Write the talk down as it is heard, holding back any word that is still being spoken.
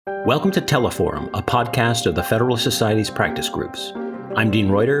Welcome to Teleforum, a podcast of the Federalist Society's practice groups. I'm Dean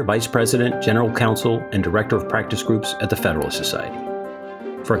Reuter, Vice President, General Counsel, and Director of Practice Groups at the Federalist Society.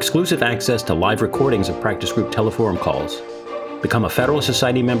 For exclusive access to live recordings of practice group Teleforum calls, become a Federalist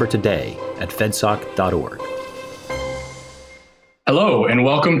Society member today at fedsoc.org. Hello, and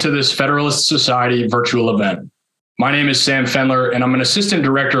welcome to this Federalist Society virtual event. My name is Sam Fendler, and I'm an Assistant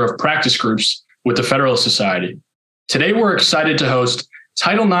Director of Practice Groups with the Federalist Society. Today, we're excited to host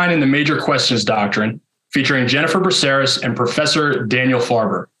Title IX in the Major Questions Doctrine, featuring Jennifer Braceras and Professor Daniel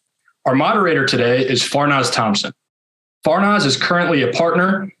Farber. Our moderator today is Farnaz Thompson. Farnaz is currently a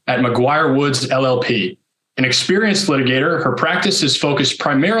partner at McGuire Woods LLP. An experienced litigator, her practice is focused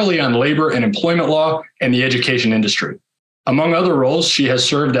primarily on labor and employment law and the education industry. Among other roles, she has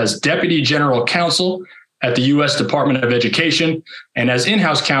served as Deputy General Counsel at the U.S. Department of Education and as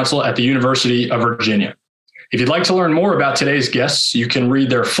in-house counsel at the University of Virginia. If you'd like to learn more about today's guests, you can read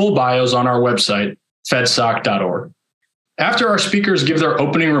their full bios on our website, fedsoc.org. After our speakers give their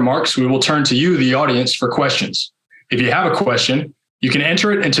opening remarks, we will turn to you, the audience, for questions. If you have a question, you can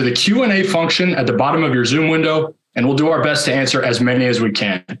enter it into the Q&A function at the bottom of your Zoom window, and we'll do our best to answer as many as we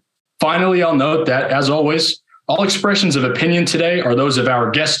can. Finally, I'll note that, as always, all expressions of opinion today are those of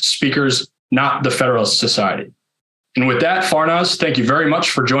our guest speakers, not the Federalist Society. And with that, Farnaz, thank you very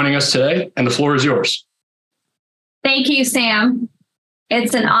much for joining us today, and the floor is yours. Thank you, Sam.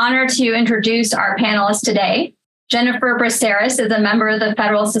 It's an honor to introduce our panelists today. Jennifer Braceras is a member of the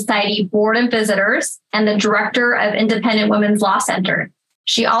Federalist Society Board of Visitors and the Director of Independent Women's Law Center.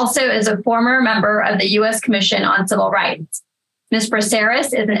 She also is a former member of the U.S. Commission on Civil Rights. Ms. Braceras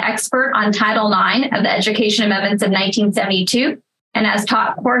is an expert on Title IX of the Education Amendments of 1972 and has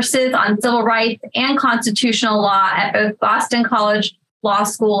taught courses on civil rights and constitutional law at both Boston College Law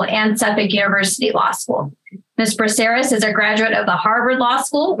School and Suffolk University Law School. Ms. Braceras is a graduate of the Harvard Law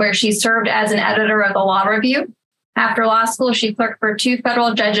School, where she served as an editor of the Law Review. After law school, she clerked for 2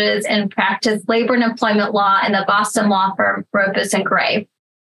 federal judges and practiced labor and employment law in the Boston law firm Rofus & Gray.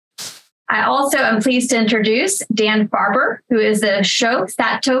 I also am pleased to introduce Dan Farber, who is the Sho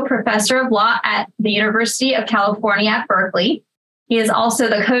Sato Professor of Law at the University of California at Berkeley. He is also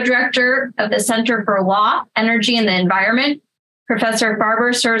the co-director of the Center for Law, Energy, and the Environment. Professor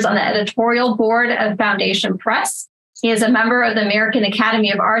Farber serves on the editorial board of Foundation Press. He is a member of the American Academy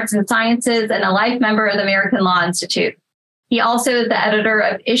of Arts and Sciences and a life member of the American Law Institute. He also is the editor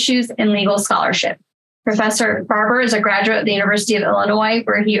of Issues in Legal Scholarship. Professor Farber is a graduate of the University of Illinois,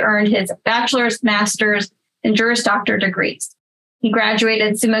 where he earned his bachelor's, master's, and Juris Doctor degrees. He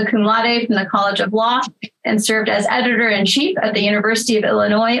graduated summa cum laude from the College of Law and served as editor-in-chief of the University of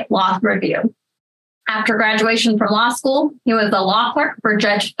Illinois Law Review. After graduation from law school, he was a law clerk for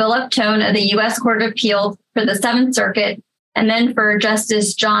Judge Philip Tone of the U.S. Court of Appeals for the Seventh Circuit, and then for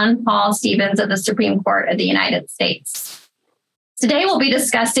Justice John Paul Stevens of the Supreme Court of the United States. Today, we'll be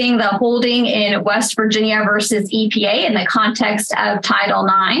discussing the holding in West Virginia versus EPA in the context of Title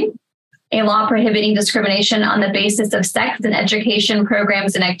IX, a law prohibiting discrimination on the basis of sex in education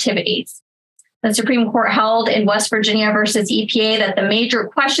programs and activities. The Supreme Court held in West Virginia versus EPA that the Major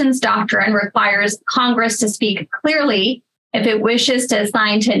Questions Doctrine requires Congress to speak clearly if it wishes to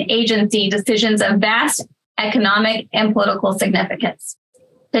assign to an agency decisions of vast economic and political significance.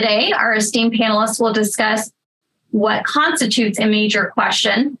 Today, our esteemed panelists will discuss what constitutes a major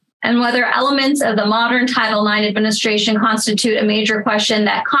question and whether elements of the modern Title IX administration constitute a major question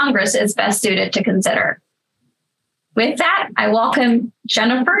that Congress is best suited to consider. With that, I welcome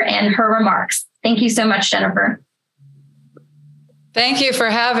Jennifer and her remarks. Thank you so much, Jennifer. Thank you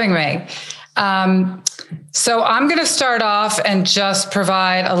for having me. So I'm going to start off and just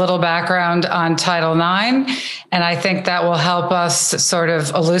provide a little background on Title IX, and I think that will help us sort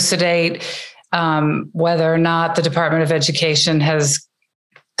of elucidate whether or not the Department of Education has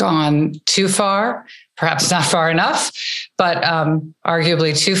gone too far, perhaps not far enough, but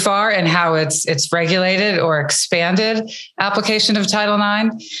arguably too far, and how it's regulated or expanded application of Title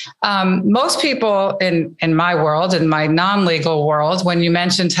IX. Most people in my world, in my non-legal world, when you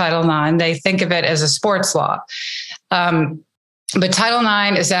mention Title IX, they think of it as a sports law. But Title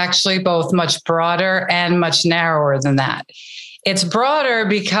IX is actually both much broader and much narrower than that. It's broader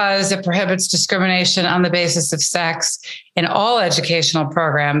because it prohibits discrimination on the basis of sex in all educational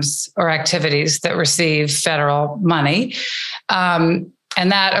programs or activities that receive federal money. And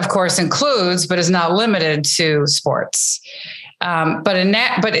that, of course, includes, but is not limited to, sports. But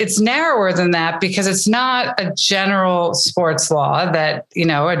it's narrower than that because it's not a general sports law that,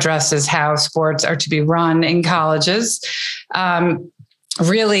 addresses how sports are to be run in colleges.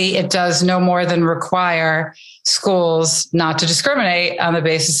 Really, it does no more than require schools not to discriminate on the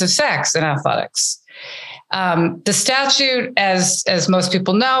basis of sex in athletics. The statute, as most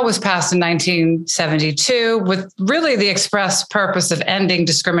people know, was passed in 1972 with really the express purpose of ending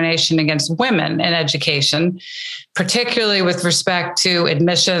discrimination against women in education, particularly with respect to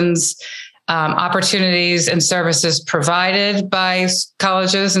admissions, opportunities and services provided by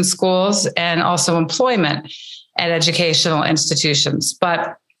colleges and schools, and also employment at educational institutions.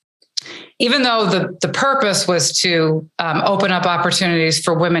 But even though the purpose was to open up opportunities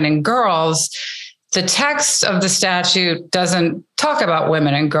for women and girls, the text of the statute doesn't talk about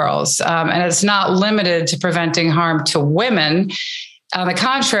women and girls, and it's not limited to preventing harm to women. On the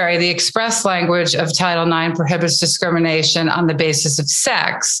contrary, the express language of Title IX prohibits discrimination on the basis of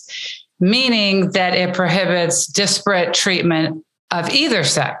sex, meaning that it prohibits disparate treatment of either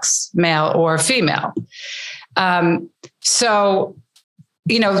sex, male or female. I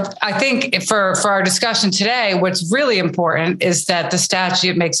think for our discussion today, what's really important is that the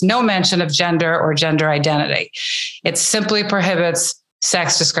statute makes no mention of gender or gender identity. It simply prohibits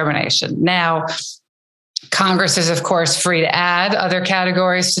sex discrimination. Now, Congress is, of course, free to add other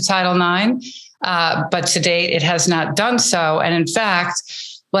categories to Title IX, but to date, it has not done so. And in fact,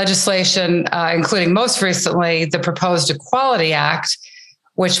 legislation, including most recently the proposed Equality Act,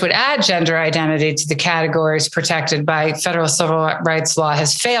 which would add gender identity to the categories protected by federal civil rights law,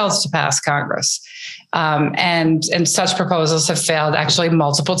 has failed to pass Congress. And such proposals have failed actually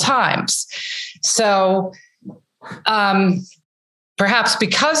multiple times. So perhaps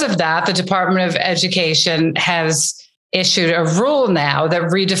because of that, the Department of Education has issued a rule now that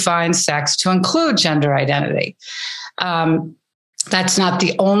redefines sex to include gender identity. That's not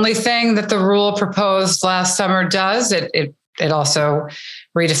the only thing that the rule proposed last summer does. It also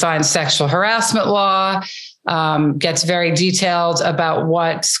redefines sexual harassment law, gets very detailed about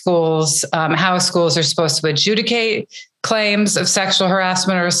what schools, how schools are supposed to adjudicate claims of sexual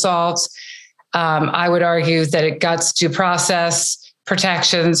harassment or assault. I would argue that it guts due process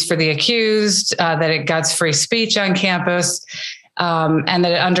protections for the accused, that it guts free speech on campus, and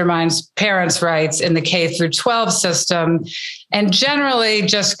that it undermines parents' rights in the K through 12 system, and generally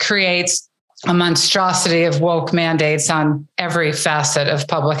just creates a monstrosity of woke mandates on every facet of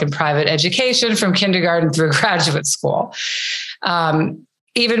public and private education, from kindergarten through graduate school,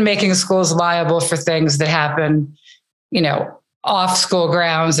 even making schools liable for things that happen, off school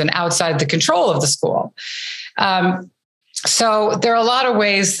grounds and outside the control of the school. So there are a lot of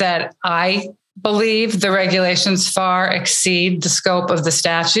ways that I believe the regulations far exceed the scope of the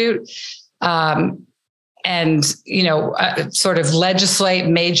statute. And sort of legislate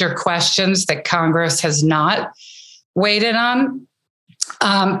major questions that Congress has not weighed in on.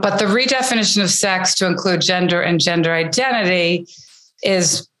 But the redefinition of sex to include gender and gender identity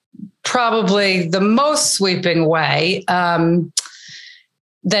is probably the most sweeping way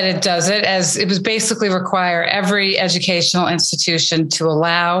that it does it, as it was basically require every educational institution to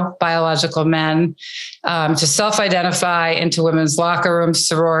allow biological men to self-identify into women's locker rooms,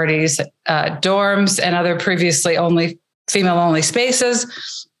 sororities, dorms, and other previously only female-only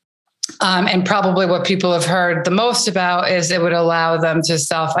spaces. And probably what people have heard the most about is it would allow them to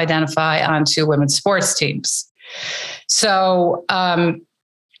self-identify onto women's sports teams. So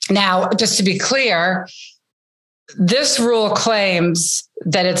now, just to be clear, this rule claims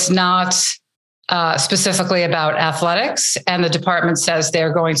that it's not specifically about athletics, and the department says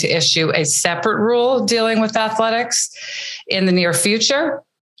they're going to issue a separate rule dealing with athletics in the near future.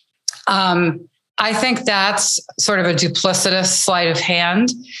 I think that's sort of a duplicitous sleight of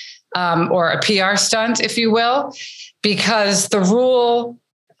hand, or a PR stunt, if you will, because the rule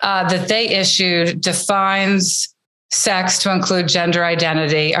that they issued defines sex to include gender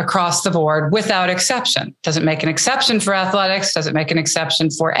identity across the board without exception. Doesn't make an exception for athletics, doesn't make an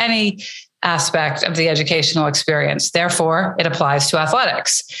exception for any aspect of the educational experience. Therefore, it applies to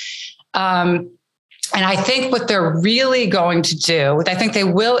athletics. And I think what they're really going to do, I think they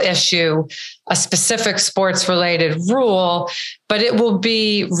will issue a specific sports-related rule, but it will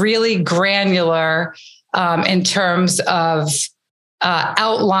be really granular in terms of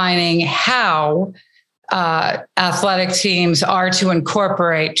outlining how athletic teams are to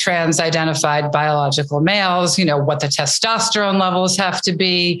incorporate trans-identified biological males, what the testosterone levels have to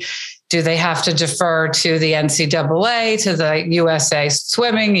be. Do they have to defer to the NCAA, to the USA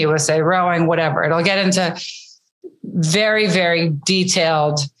swimming, USA rowing, whatever? It'll get into very, very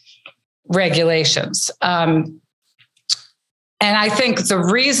detailed regulations. And I think the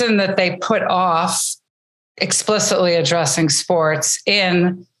reason that they put off explicitly addressing sports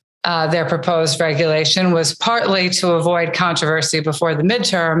in their proposed regulation was partly to avoid controversy before the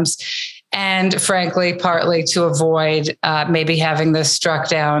midterms, and frankly, partly to avoid maybe having this struck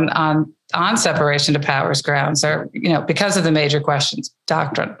down on separation of powers grounds, or because of the major questions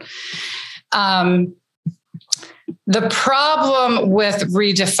doctrine. The problem with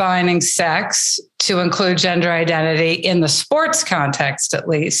redefining sex to include gender identity in the sports context, at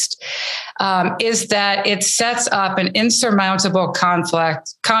least, is that it sets up an insurmountable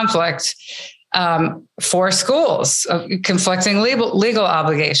conflict for schools, conflicting legal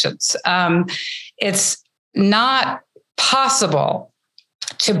obligations. It's not possible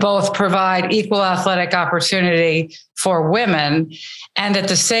to both provide equal athletic opportunity for women and at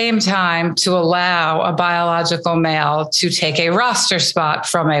the same time to allow a biological male to take a roster spot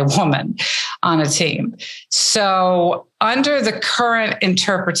from a woman on a team. So under the current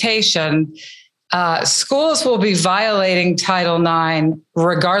interpretation, schools will be violating Title IX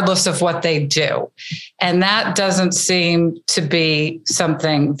regardless of what they do. And that doesn't seem to be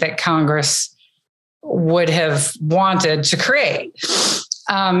something that Congress would have wanted to create.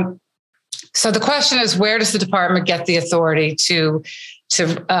 So the question is, where does the department get the authority to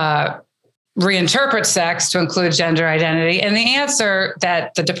reinterpret sex to include gender identity? And the answer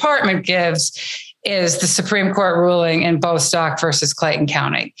that the department gives is the Supreme Court ruling in Bostock versus Clayton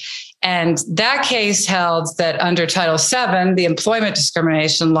County. And that case held that under Title VII, the employment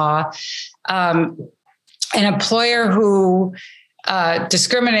discrimination law, an employer who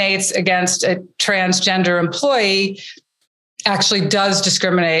discriminates against a transgender employee actually does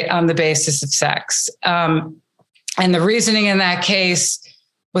discriminate on the basis of sex. And the reasoning in that case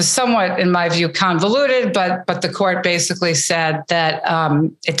was somewhat, in my view, convoluted, but the court basically said that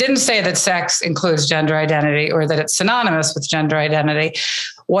it didn't say that sex includes gender identity or that it's synonymous with gender identity.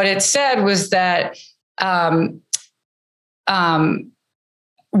 What it said was that when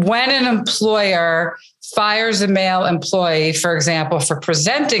an employer fires a male employee, for example, for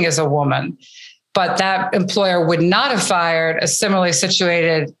presenting as a woman, but that employer would not have fired a similarly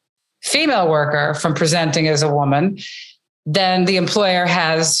situated female worker from presenting as a woman, then the employer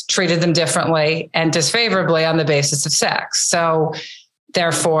has treated them differently and disfavorably on the basis of sex. So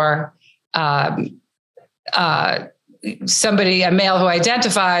therefore, a male who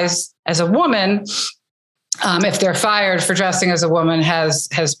identifies as a woman, if they're fired for dressing as a woman, has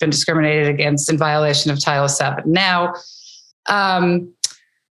been discriminated against in violation of Title VII. Now,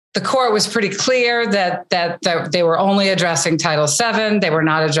 the court was pretty clear that they were only addressing Title VII. They were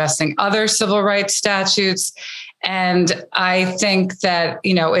not addressing other civil rights statutes. And I think that,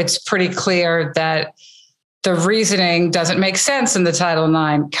 it's pretty clear that the reasoning doesn't make sense in the Title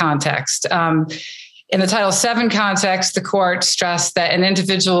IX context. In the Title VII context, the court stressed that an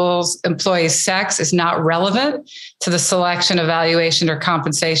individual's employee's sex is not relevant to the selection, evaluation, or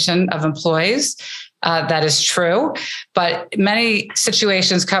compensation of employees. That is true. But many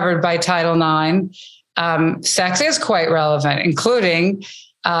situations covered by Title IX, sex is quite relevant, including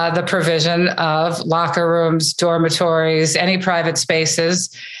the provision of locker rooms, dormitories, any private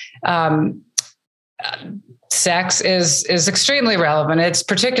spaces. Sex is extremely relevant. It's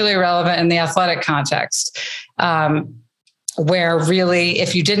particularly relevant in the athletic context, where really,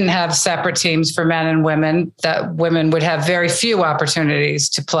 if you didn't have separate teams for men and women, that women would have very few opportunities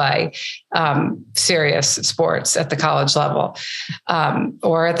to play serious sports at the college level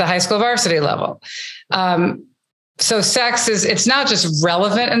or at the high school varsity level. So sex it's not just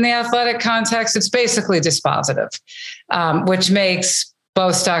relevant in the athletic context, it's basically dispositive, which makes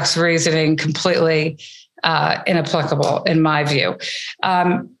Bostock's reasoning completely inapplicable in my view.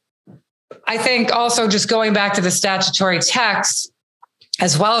 I think also, just going back to the statutory text,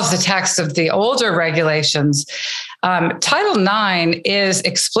 as well as the text of the older regulations, Title IX is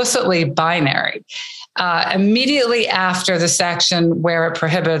explicitly binary. Immediately after the section where it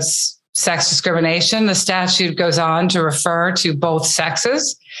prohibits sex discrimination, the statute goes on to refer to both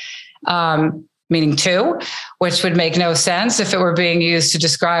sexes, meaning two, which would make no sense if it were being used to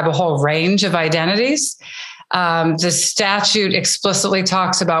describe a whole range of identities. The statute explicitly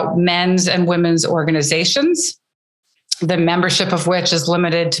talks about men's and women's organizations, the membership of which is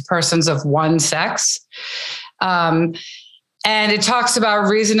limited to persons of one sex. And it talks about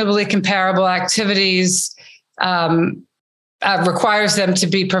reasonably comparable activities, requires them to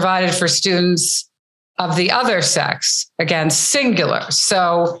be provided for students of the other sex, again, singular.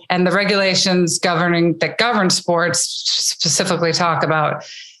 So, and the regulations that govern sports specifically talk about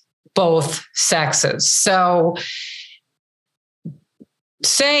both sexes. So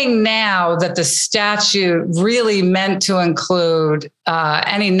saying now that the statute really meant to include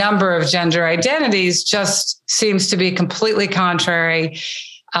any number of gender identities just seems to be completely contrary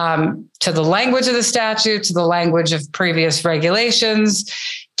to the language of the statute, to the language of previous regulations,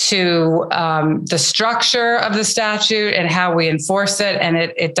 to the structure of the statute and how we enforce it, and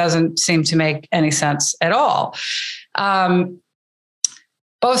it doesn't seem to make any sense at all.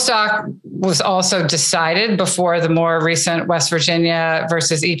 Bostock was also decided before the more recent West Virginia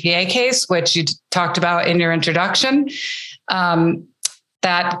versus EPA case, which you talked about in your introduction.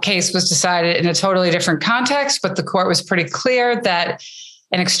 That case was decided in a totally different context, but the court was pretty clear that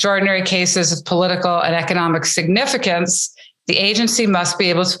in extraordinary cases of political and economic significance, the agency must be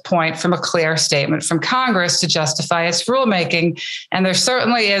able to point from a clear statement from Congress to justify its rulemaking. And there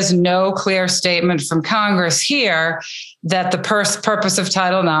certainly is no clear statement from Congress here that the purpose of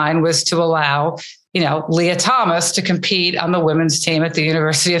Title IX was to allow, Leah Thomas to compete on the women's team at the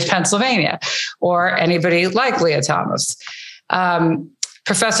University of Pennsylvania, or anybody like Leah Thomas.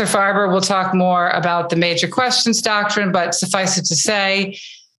 Professor Farber will talk more about the major questions doctrine, but suffice it to say,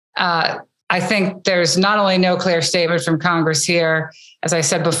 I think there's not only no clear statement from Congress here, as I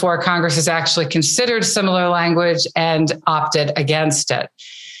said before, Congress has actually considered similar language and opted against it.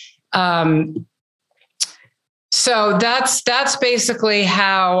 So that's basically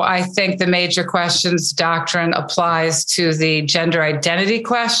how I think the major questions doctrine applies to the gender identity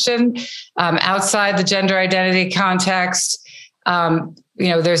question. Outside the gender identity context,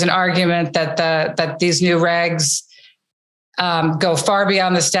 there's an argument that these new regs go far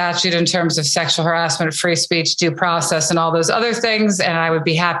beyond the statute in terms of sexual harassment, free speech, due process, and all those other things. And I would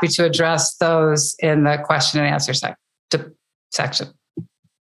be happy to address those in the question and answer section.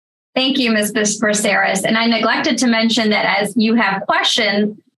 Thank you, Ms. Braceras. And I neglected to mention that as you have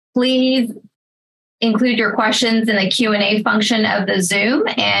questions, please include your questions in the Q&A function of the Zoom.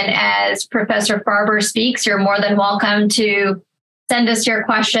 And as Professor Farber speaks, you're more than welcome to send us your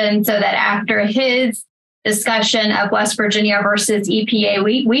question so that after his discussion of West Virginia versus EPA,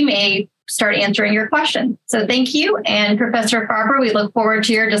 we may start answering your question. So thank you. And Professor Farber, we look forward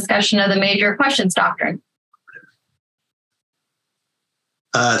to your discussion of the major questions doctrine.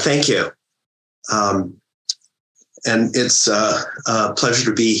 Thank you. And it's a pleasure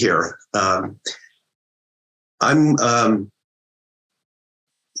to be here. I'm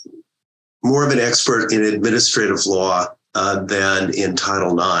more of an expert in administrative law than in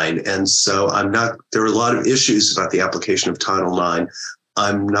Title IX. And so there are a lot of issues about the application of Title IX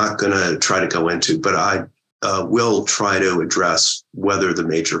I'm not going to try to go into, but I will try to address whether the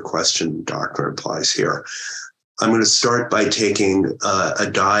major question doctrine applies here. I'm going to start by taking a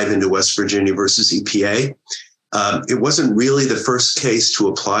dive into West Virginia versus EPA. It wasn't really the first case to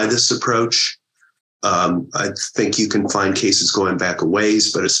apply this approach. I think you can find cases going back a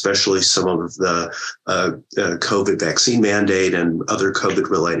ways, but especially some of the COVID vaccine mandate and other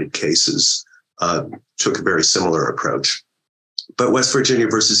COVID-related cases took a very similar approach. But West Virginia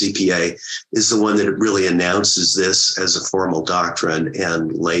versus EPA is the one that really announces this as a formal doctrine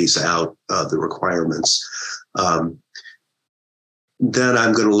and lays out the requirements. Then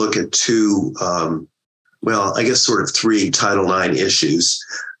I'm going to look at three Title IX issues.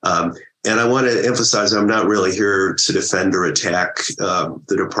 And I want to emphasize I'm not really here to defend or attack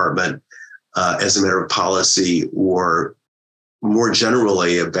the department as a matter of policy or more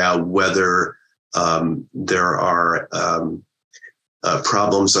generally about whether there are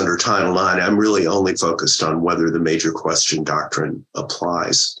problems under Title IX. I'm really only focused on whether the major question doctrine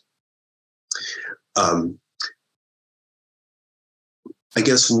applies. I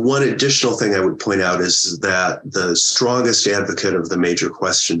guess one additional thing I would point out is that the strongest advocate of the major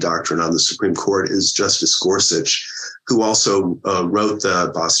question doctrine on the Supreme Court is Justice Gorsuch, who also wrote the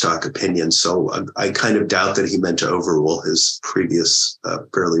Bostock opinion. So I kind of doubt that he meant to overrule his previous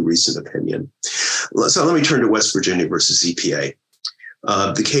fairly recent opinion. So let me turn to West Virginia versus EPA.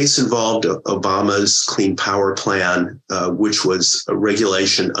 The case involved Obama's Clean Power Plan, which was a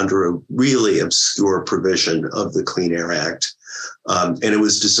regulation under a really obscure provision of the Clean Air Act. And it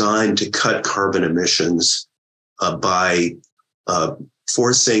was designed to cut carbon emissions by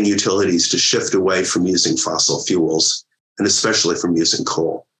forcing utilities to shift away from using fossil fuels, and especially from using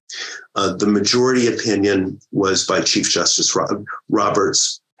coal. The majority opinion was by Chief Justice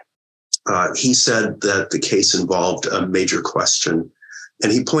Roberts. He said that the case involved a major question,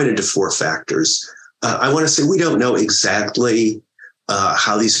 and he pointed to four factors. I want to say we don't know exactly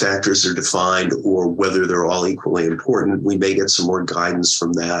how these factors are defined or whether they're all equally important. We may get some more guidance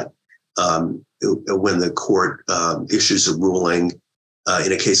from that when the court issues a ruling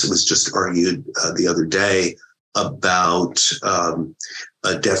in a case that was just argued the other day about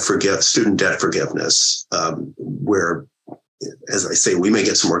student debt forgiveness, where, as I say, we may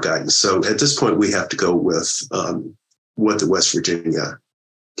get some more guidance. So at this point, we have to go with what the West Virginia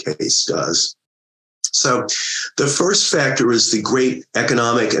case does. So The first factor is the great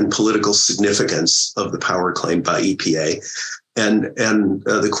economic and political significance of the power claimed by EPA. And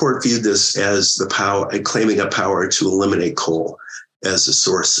the court viewed this as claiming a power to eliminate coal as a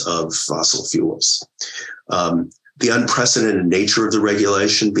source of fossil fuels. The unprecedented nature of the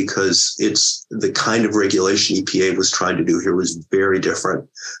regulation, because it's the kind of regulation EPA was trying to do here, was very different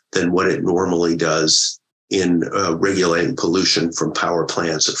than what it normally does in regulating pollution from power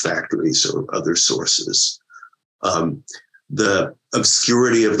plants or factories or other sources. The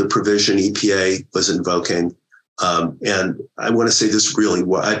obscurity of the provision EPA was invoking, and I want to say this really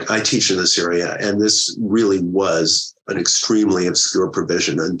was, I teach in this area, and this really was an extremely obscure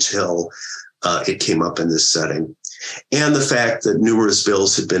provision until it came up in this setting. And the fact that numerous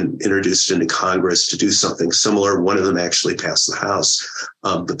bills had been introduced into Congress to do something similar. One of them actually passed the House,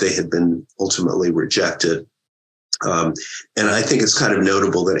 but they had been ultimately rejected. And I think it's kind of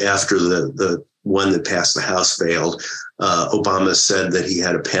notable that after the one that passed the House failed, Obama said that he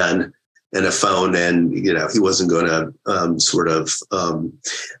had a pen and a phone, and he wasn't going to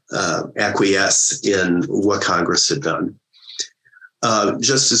acquiesce in what Congress had done.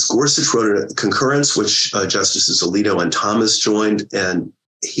 Justice Gorsuch wrote a concurrence, which Justices Alito and Thomas joined, and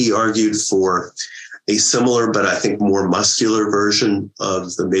he argued for a similar, but I think more muscular version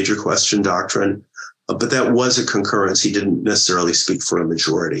of the major question doctrine. But that was a concurrence. He didn't necessarily speak for a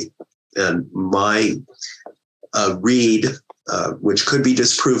majority. And my read, which could be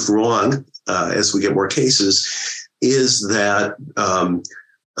disproved wrong as we get more cases, is that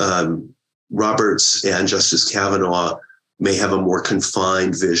Roberts and Justice Kavanaugh may have a more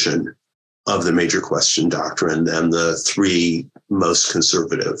confined vision of the major question doctrine than the three most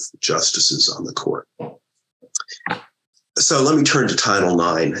conservative justices on the court. So let me turn to Title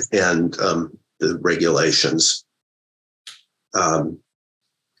IX and the regulations. And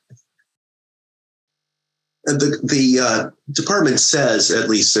the department says, at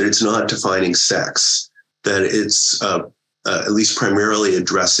least, that it's not defining sex, that it's at least primarily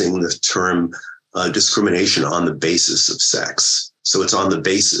addressing the term discrimination on the basis of sex. So it's on the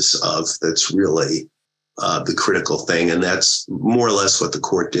basis of that's really the critical thing. And that's more or less what the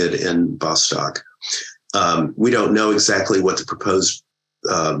court did in Bostock. We don't know exactly what the proposed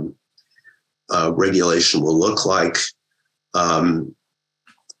regulation will look like.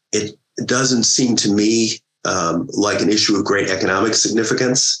 It doesn't seem to me like an issue of great economic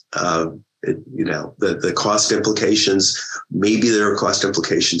significance. The cost implications, maybe there are cost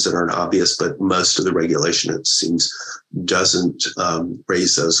implications that aren't obvious, but most of the regulation, it seems, doesn't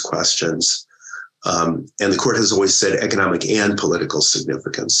raise those questions. And the court has always said economic and political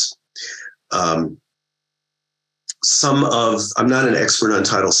significance. I'm not an expert on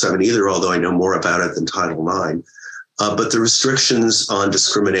Title VII either, although I know more about it than Title IX. But the restrictions on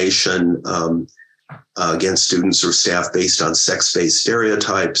discrimination against students or staff based on sex-based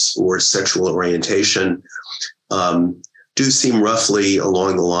stereotypes or sexual orientation do seem roughly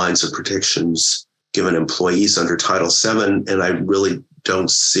along the lines of protections given employees under Title VII. And I really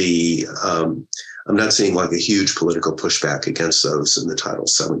don't see, I'm not seeing like a huge political pushback against those in the Title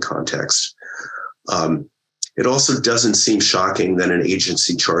VII context. It also doesn't seem shocking that an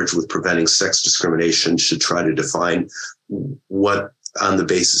agency charged with preventing sex discrimination should try to define what on the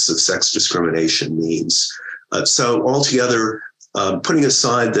basis of sex discrimination means. So altogether, putting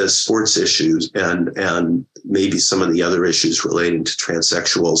aside the sports issues and maybe some of the other issues relating to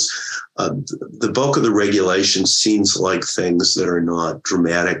transsexuals, the bulk of the regulation seems like things that are not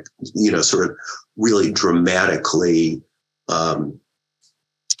dramatic, sort of really dramatically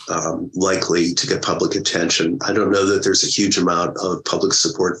likely to get public attention. I don't know that there's a huge amount of public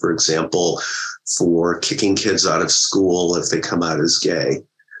support, for example, for kicking kids out of school if they come out as gay.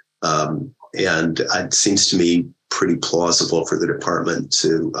 And it seems to me pretty plausible for the department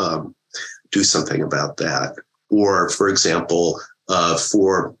to do something about that. Or, for example,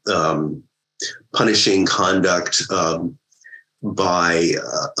 for punishing conduct by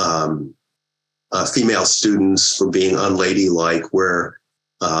female students for being unladylike, where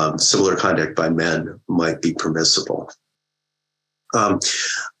similar conduct by men might be permissible.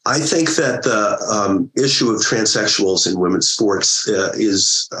 I think that the issue of transsexuals in women's sports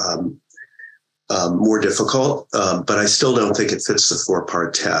is more difficult, but I still don't think it fits the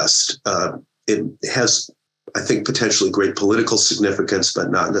four-part test. It has, I think, potentially great political significance,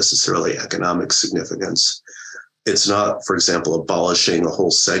 but not necessarily economic significance. It's not, for example, abolishing a whole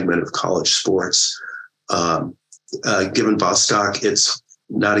segment of college sports. Given Bostock, it's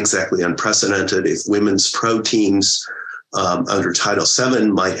not exactly unprecedented. If women's pro teams under Title VII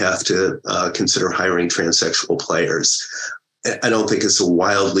might have to consider hiring transsexual players, I don't think it's a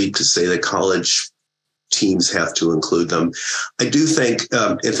wild leap to say that college teams have to include them. I do think,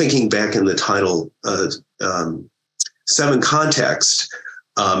 thinking back in the Title VII context,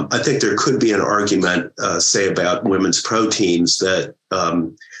 I think there could be an argument, say, about women's pro teams that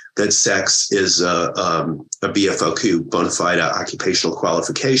sex is a BFOQ, bona fide occupational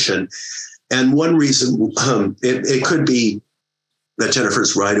qualification. And one reason it could be that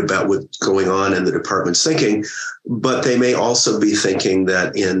Jennifer's right about what's going on in the department's thinking, but they may also be thinking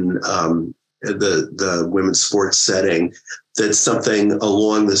that in the women's sports setting, that something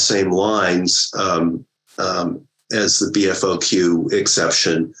along the same lines as the BFOQ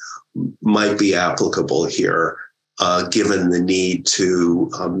exception might be applicable here, given the need to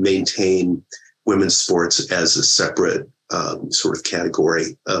maintain women's sports as a separate sort of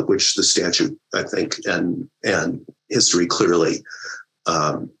category, which the statute, I think, and history clearly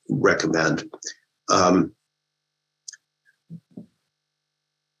recommend.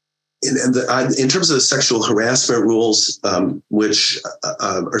 In terms of the sexual harassment rules, which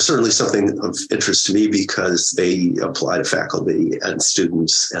are certainly something of interest to me because they apply to faculty and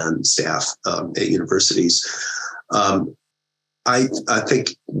students and staff at universities, I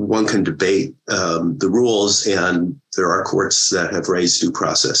think one can debate the rules, and there are courts that have raised due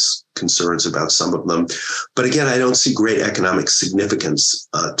process concerns about some of them. But again, I don't see great economic significance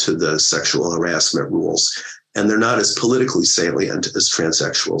to the sexual harassment rules, and they're not as politically salient as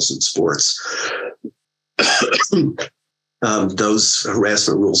transsexuals in sports. Those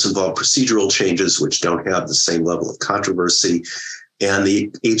harassment rules involve procedural changes which don't have the same level of controversy. And the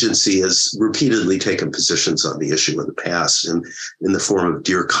agency has repeatedly taken positions on the issue in the past in the form of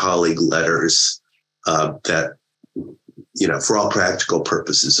dear colleague letters that, for all practical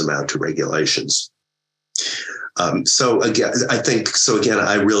purposes amount to regulations. I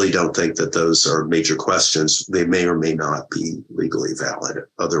really don't think that those are major questions. They may or may not be legally valid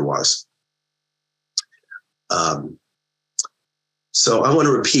otherwise. So I want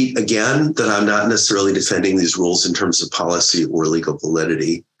to repeat again that I'm not necessarily defending these rules in terms of policy or legal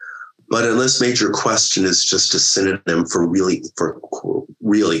validity, but unless major question is just a synonym for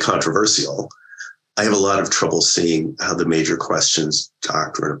really controversial, I have a lot of trouble seeing how the major questions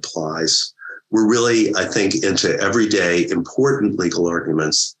doctrine applies. We're really, I think, into everyday important legal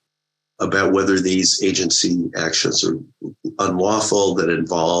arguments about whether these agency actions are unlawful that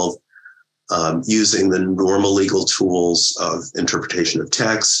involve using the normal legal tools of interpretation of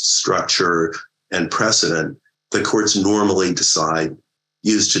text, structure, and precedent that courts normally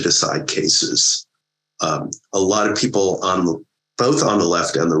use to decide cases. A lot of people both on the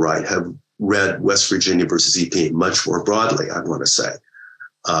left and the right have read West Virginia versus EPA much more broadly, I want to say.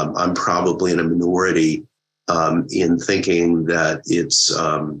 I'm probably in a minority in thinking that it's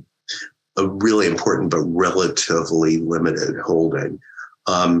a really important but relatively limited holding.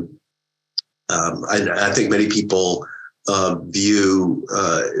 I think many people view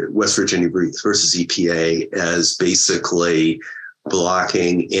West Virginia versus EPA as basically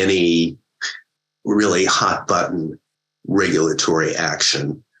blocking any really hot button regulatory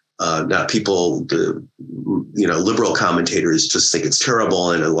action. Now, liberal commentators just think it's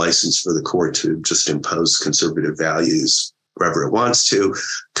terrible and a license for the court to just impose conservative values wherever it wants to.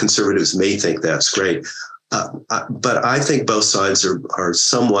 Conservatives may think that's great, but I think both sides are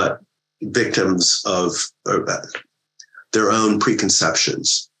somewhat victims of their own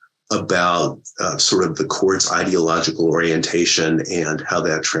preconceptions about sort of the court's ideological orientation and how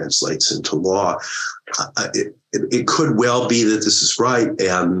that translates into law. It could well be that this is right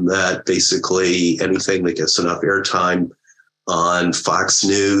and that basically anything that gets enough airtime on Fox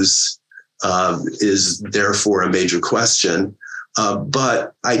News is therefore a major question.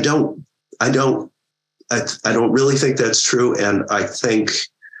 But I don't really think that's true. And I think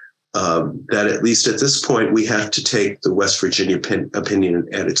that at least at this point, we have to take the West Virginia opinion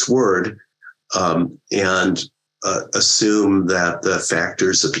at its word and assume that the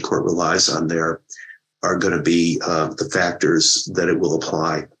factors that the court relies on there are going to be the factors that it will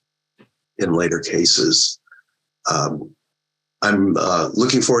apply in later cases. I'm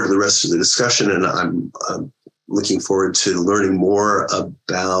looking forward to the rest of the discussion, and I'm looking forward to learning more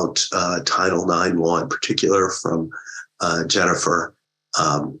about Title IX law in particular from Jennifer.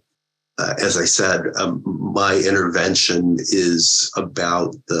 As I said, my intervention is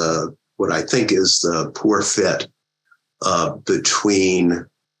about what I think is the poor fit between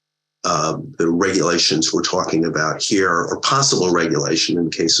the regulations we're talking about here, or possible regulation in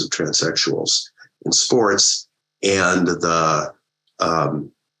the case of transsexuals in sports, and the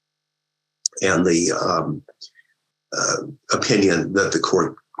opinion that the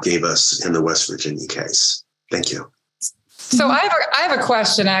court gave us in the West Virginia case. Thank you. So I have a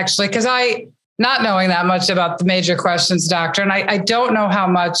question, actually, because I not knowing that much about the major questions doctrine, I don't know how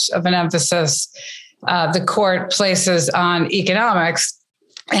much of an emphasis the court places on economics.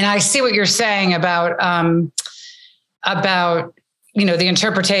 And I see what you're saying about the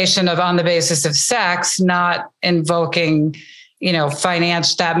interpretation of on the basis of sex, not invoking,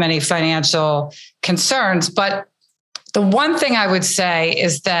 that many financial concerns. But the one thing I would say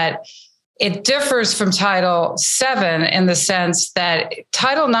is that it differs from Title VII in the sense that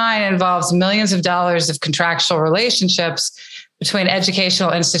Title IX involves millions of dollars of contractual relationships between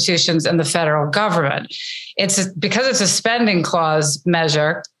educational institutions and the federal government. Because it's a spending clause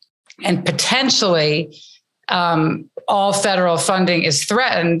measure, and potentially all federal funding is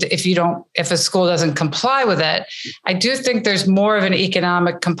threatened if a school doesn't comply with it. I do think there's more of an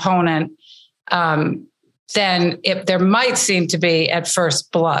economic component than if there might seem to be at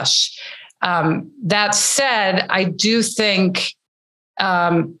first blush. That said, I do think,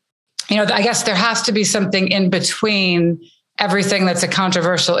 I guess there has to be something in between everything that's a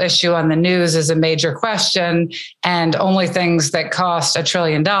controversial issue on the news is a major question, and only things that cost $1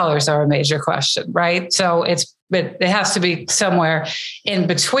 trillion are a major question, right? So it has to be somewhere in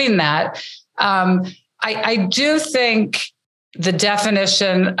between that. I do think the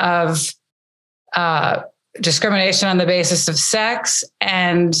definition of discrimination on the basis of sex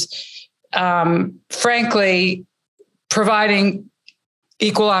and, frankly, providing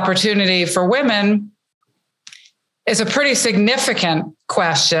equal opportunity for women is a pretty significant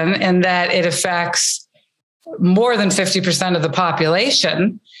question in that it affects more than 50% of the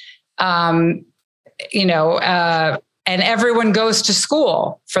population, and everyone goes to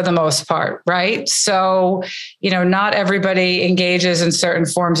school for the most part, right? So, not everybody engages in certain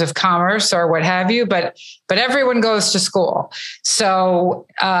forms of commerce or what have you, but everyone goes to school. So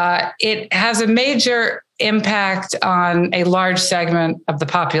it has a major impact on a large segment of the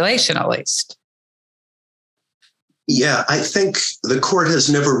population, at least. Yeah, I think the court has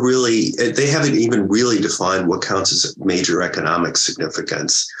never they haven't even really defined what counts as major economic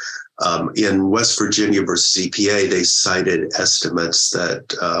significance. In West Virginia versus EPA, they cited estimates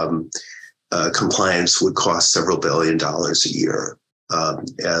that compliance would cost several $billion a year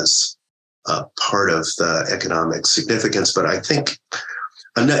as part of the economic significance. But I think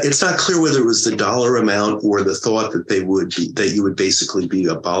it's not clear whether it was the dollar amount or the thought that you would basically be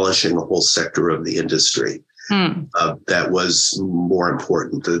abolishing a whole sector of the industry. That was more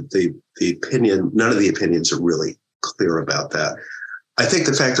important. The opinion, none of the opinions are really clear about that. I think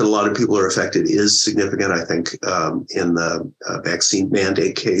the fact that a lot of people are affected is significant. I think in the vaccine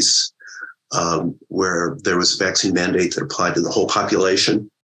mandate case, where there was a vaccine mandate that applied to the whole population,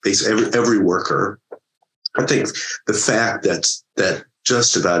 basically every worker, I think the fact that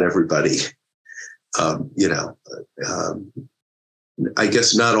just about everybody, I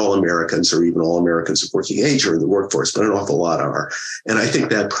guess not all Americans or even all Americans of working age are in the workforce, but an awful lot are. And I think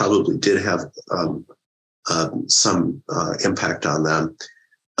that probably did have some impact on them,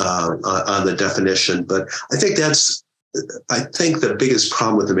 on the definition. But I think the biggest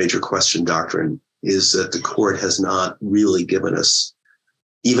problem with the major question doctrine is that the court has not really given us,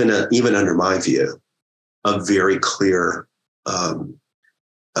 even under my view, a very clear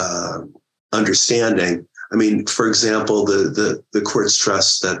understanding. I mean, for example, the court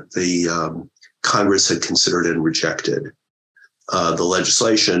stressed that the Congress had considered and rejected the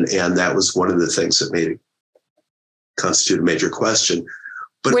legislation, and that was one of the things that made it constitute a major question.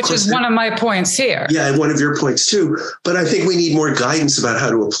 But which is one of my points here. Yeah, and one of your points too. But I think we need more guidance about how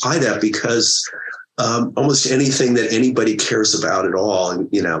to apply that, because almost anything that anybody cares about at all, and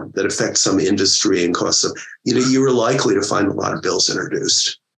that affects some industry and costs them, you are likely to find a lot of bills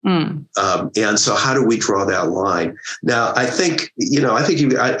introduced. And so how do we draw that line? Now, I think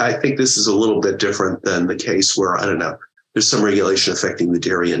this is a little bit different than the case where, I don't know, there's some regulation affecting the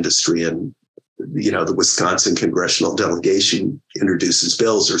dairy industry and, the Wisconsin congressional delegation introduces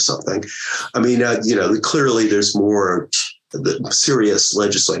bills or something. I mean, clearly there's more serious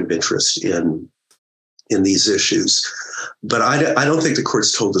legislative interest in these issues, but I don't think the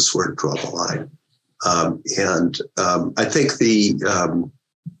court's told us where to draw the line. I think the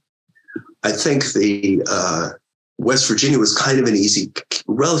West Virginia was kind of an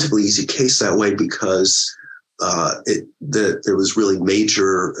relatively easy case that way, because there was really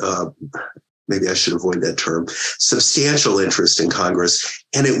major, maybe I should avoid that term, substantial interest in Congress.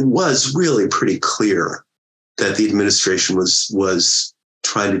 And it was really pretty clear that the administration was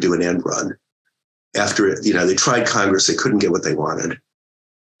trying to do an end run. After, they tried Congress, they couldn't get what they wanted.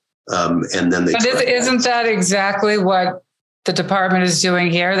 And then isn't that exactly what the department is doing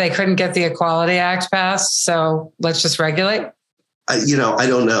here? They couldn't get the Equality Act passed, so let's just regulate. I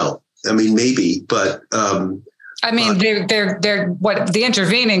don't know. I mean, maybe, but they're what the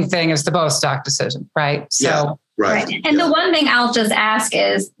intervening thing is the Bostock decision, right? So, yeah, right. And the one thing I'll just ask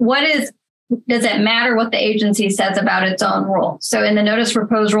is, does it matter what the agency says about its own rule? So in the notice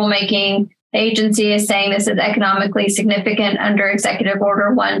proposed rulemaking, the agency is saying this is economically significant under Executive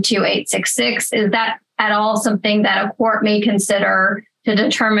Order 12866. Is that at all something that a court may consider to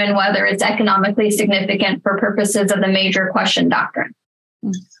determine whether it's economically significant for purposes of the major question doctrine?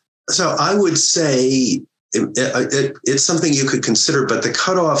 So I would say it's something you could consider, but the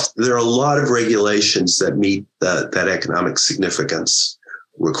cutoff, there are a lot of regulations that meet that economic significance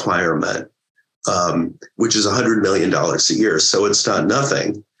requirement, which is $100 million a year. So it's not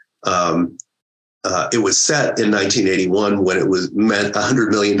nothing. It was set in 1981 when it was meant $100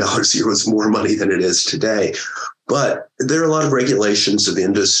 million a year was more money than it is today. But there are a lot of regulations of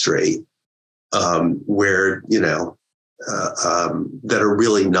industry where, that are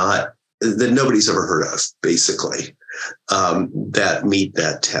really not, that nobody's ever heard of, basically, that meet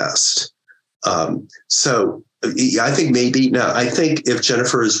that test. So I think I think if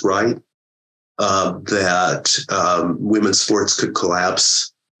Jennifer is right, that women's sports could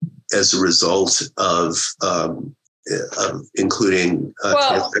collapse as a result of including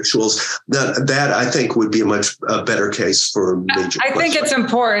transsexuals, that I think would be a much better case for major. I think it's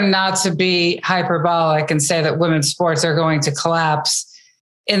important not to be hyperbolic and say that women's sports are going to collapse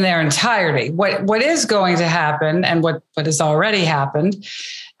in their entirety. What is going to happen, and what has already happened,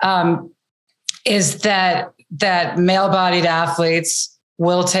 is that male-bodied athletes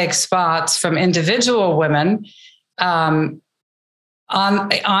will take spots from individual women on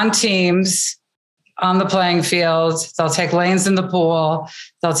teams, on the playing field. They'll take lanes in the pool.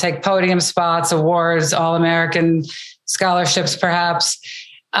 They'll take podium spots, awards, All-American scholarships, perhaps.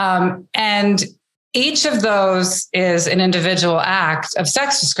 And each of those is an individual act of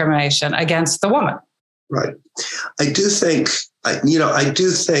sex discrimination against the woman. Right. I do think that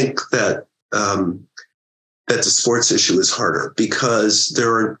that the sports issue is harder because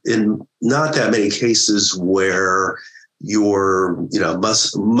there are in not that many cases where your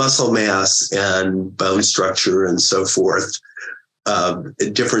muscle mass and bone structure and so forth,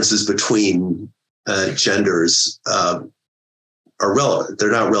 differences between genders are relevant.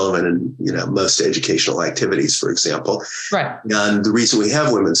 They're not relevant in most educational activities, for example. Right. And the reason we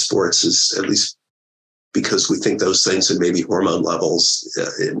have women's sports is at least because we think those things, and maybe hormone levels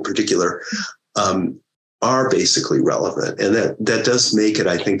in particular, are basically relevant. And that does make it,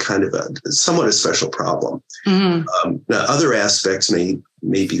 I think, kind of somewhat a special problem. Mm-hmm. Now, other aspects may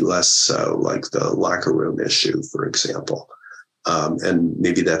be less so, like the locker room issue, for example. And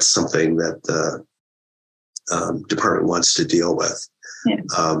maybe that's something that the department wants to deal with. Yeah.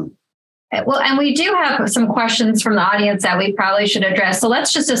 Well, and we do have some questions from the audience that we probably should address. So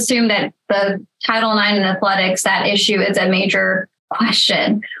let's just assume that the Title IX in athletics, that issue is a major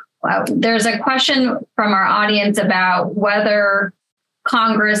question. There's a question from our audience about whether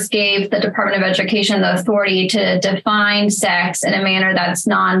Congress gave the Department of Education the authority to define sex in a manner that's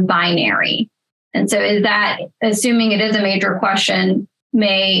non-binary. And so is that, assuming it is a major question,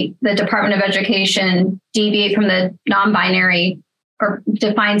 may the Department of Education deviate from the non-binary or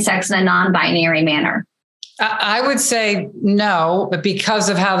define sex in a non-binary manner? I would say no, but because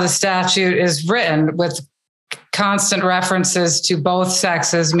of how the statute is written, with constant references to both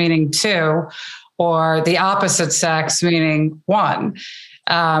sexes, meaning two, or the opposite sex, meaning one.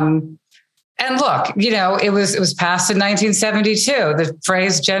 And look, it was passed in 1972. The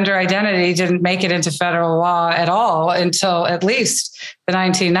phrase gender identity didn't make it into federal law at all until at least the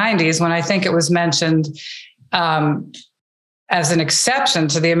 1990s, when I think it was mentioned as an exception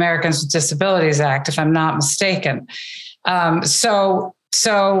to the Americans with Disabilities Act, if I'm not mistaken. So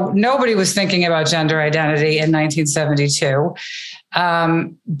nobody was thinking about gender identity in 1972.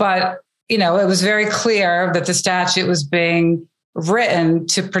 But, it was very clear that the statute was being written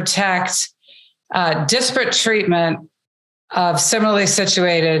to protect disparate treatment of similarly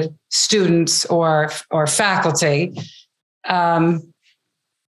situated students or faculty on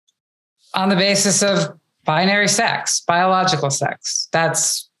the basis of binary sex, biological sex.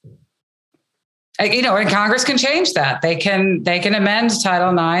 That's, and Congress can change that. They can amend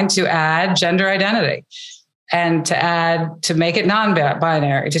Title IX to add gender identity and to make it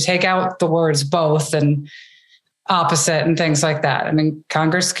non-binary, to take out the words both and opposite and things like that. I mean,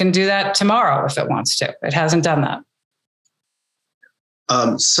 Congress can do that tomorrow if it wants to. It hasn't done that.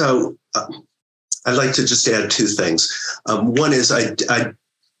 So I'd like to just add two things. One is I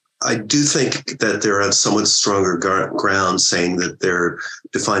do think that they're on somewhat stronger ground saying that they're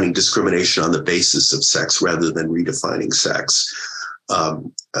defining discrimination on the basis of sex rather than redefining sex.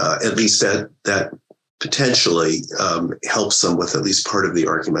 at least that potentially helps them with at least part of the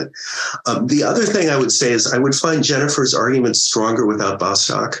argument. The other thing I would say is I would find Jennifer's argument stronger without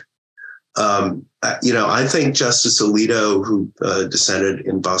Bostock. I think Justice Alito, who dissented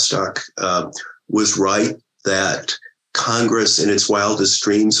in Bostock, was right that Congress in its wildest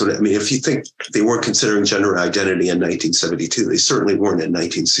dreams, if you think they weren't considering gender identity in 1972, they certainly weren't in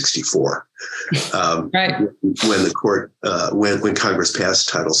 1964. Right. When the court, when Congress passed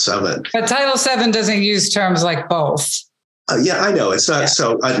Title VII. But Title VII doesn't use terms like both. Yeah, I know it's not. Yeah.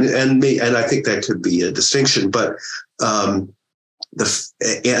 So, and I think that could be a distinction, but and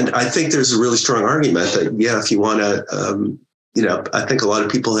I think there's a really strong argument that, if you want to, I think a lot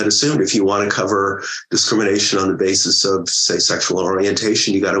of people had assumed if you want to cover discrimination on the basis of, say, sexual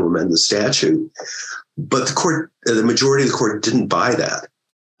orientation, you got to amend the statute. But the majority of the court didn't buy that.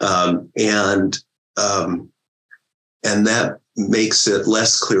 And that makes it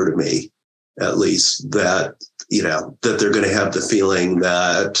less clear to me, at least, that they're going to have the feeling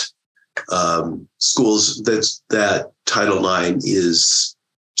that schools, that Title IX is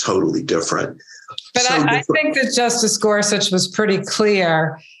totally different. But I think that Justice Gorsuch was pretty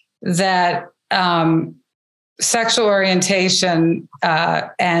clear that sexual orientation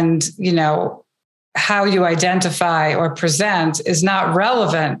and, how you identify or present is not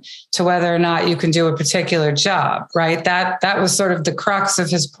relevant to whether or not you can do a particular job, right? That was sort of the crux of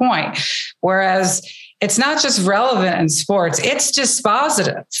his point. Whereas it's not just relevant in sports, it's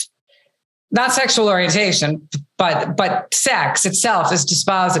dispositive. Not sexual orientation, but sex itself is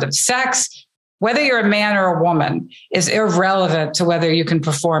dispositive. Sex, whether you're a man or a woman, is irrelevant to whether you can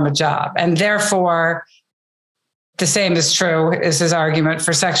perform a job. And therefore, the same is true, is his argument,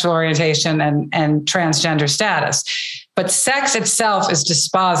 for sexual orientation and transgender status. But sex itself is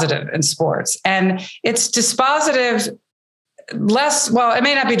dispositive in sports. And it's dispositive it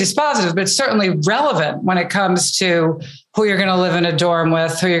may not be dispositive, but it's certainly relevant when it comes to who you're going to live in a dorm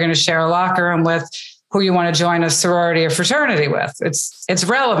with, who you're going to share a locker room with, who you want to join a sorority or fraternity with. It's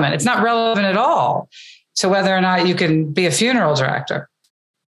relevant. It's not relevant at all to whether or not you can be a funeral director.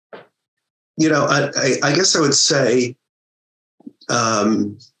 I guess I would say,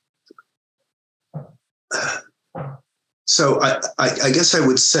 so I guess I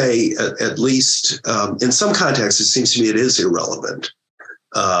would say, at least in some contexts, it seems to me it is irrelevant.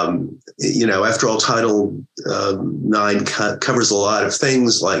 After all, Title IX covers a lot of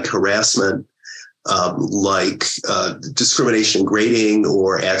things like harassment, like discrimination in grading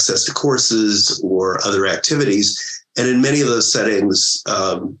or access to courses or other activities. And in many of those settings,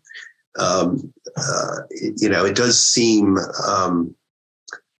 it does seem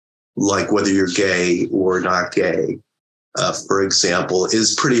like whether you're gay or not gay, for example,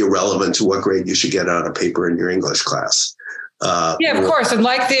 is pretty irrelevant to what grade you should get on a paper in your English class. Yeah, of course. And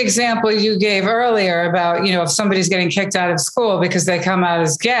like the example you gave earlier about, if somebody's getting kicked out of school because they come out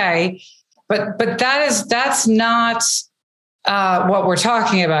as gay, but that's not what we're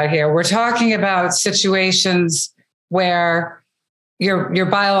talking about here. We're talking about situations where your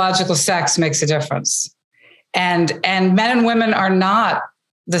biological sex makes a difference. And men and women are not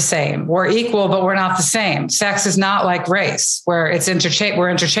the same. We're equal, but we're not the same. Sex is not like race, where we're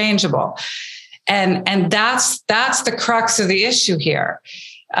interchangeable. And that's the crux of the issue here.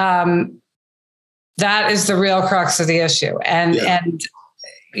 That is the real crux of the issue. And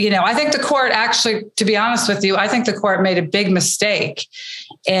I think the court actually, to be honest with you, I think the court made a big mistake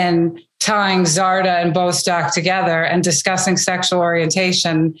in tying Zarda and Bostock together and discussing sexual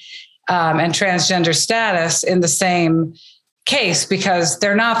orientation and transgender status in the same case, because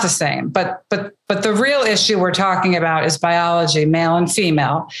they're not the same. But the real issue we're talking about is biology, male and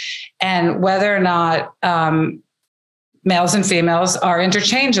female, and whether or not males and females are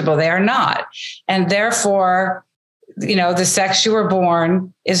interchangeable. They are not. And therefore, the sex you were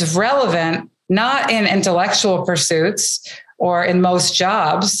born is relevant, not in intellectual pursuits or in most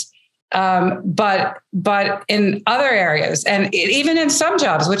jobs, but in other areas, and even in some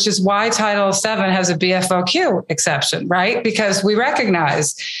jobs, which is why Title VII has a BFOQ exception, right? Because we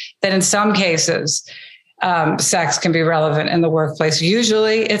recognize that in some cases, sex can be relevant in the workplace.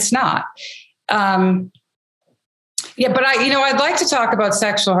 Usually it's not. But I'd like to talk about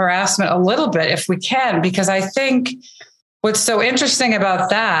sexual harassment a little bit if we can, because I think what's so interesting about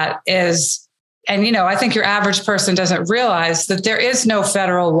that is, and, I think your average person doesn't realize that there is no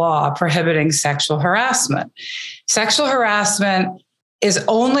federal law prohibiting sexual harassment. Sexual harassment is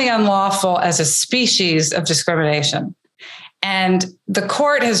only unlawful as a species of discrimination. And the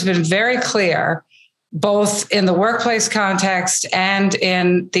court has been very clear, both in the workplace context and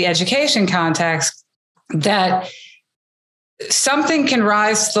in the education context, that something can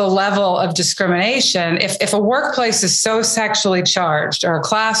rise to the level of discrimination if a workplace is so sexually charged or a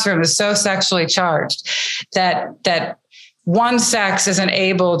classroom is so sexually charged that one sex isn't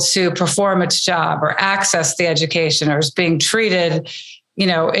able to perform its job or access the education or is being treated, in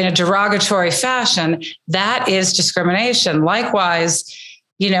a derogatory fashion. That is discrimination. Likewise,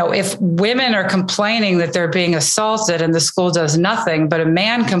 if women are complaining that they're being assaulted and the school does nothing, but a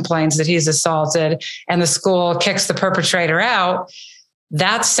man complains that he's assaulted and the school kicks the perpetrator out,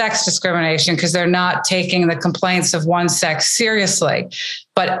 that's sex discrimination because they're not taking the complaints of one sex seriously.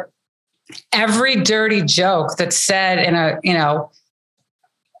 But every dirty joke that's said in a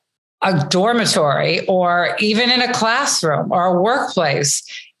dormitory or even in a classroom or a workplace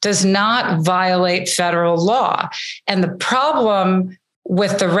does not violate federal law. And the problem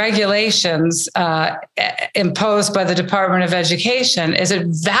with the regulations imposed by the Department of Education is it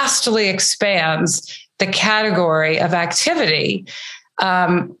vastly expands the category of activity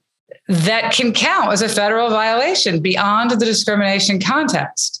that can count as a federal violation beyond the discrimination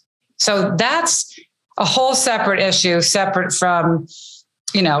context. So that's a whole separate issue, separate from,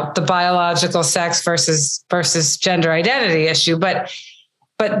 the biological sex versus gender identity issue. But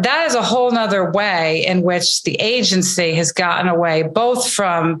that is a whole nother way in which the agency has gotten away both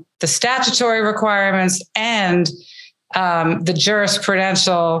from the statutory requirements and the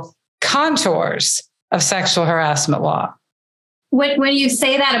jurisprudential contours of sexual harassment law. When you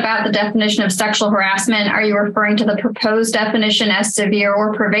say that about the definition of sexual harassment, are you referring to the proposed definition as severe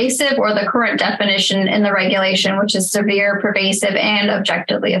or pervasive, or the current definition in the regulation, which is severe, pervasive, and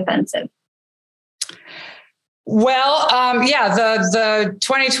objectively offensive? Well, the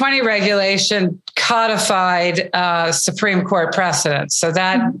 2020 regulation codified Supreme Court precedent. So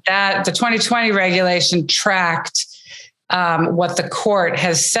that the 2020 regulation tracked what the court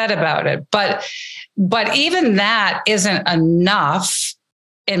has said about it. But even that isn't enough,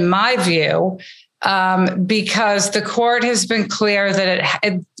 in my view, because the court has been clear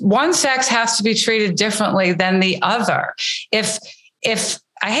that one sex has to be treated differently than the other. If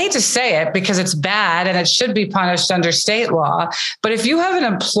I hate to say it because it's bad and it should be punished under state law, but if you have an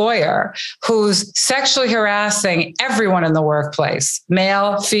employer who's sexually harassing everyone in the workplace,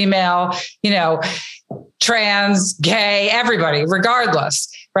 male, female, trans, gay, everybody,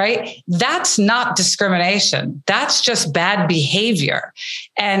 regardless, right? That's not discrimination. That's just bad behavior.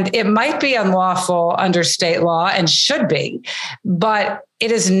 And it might be unlawful under state law and should be, but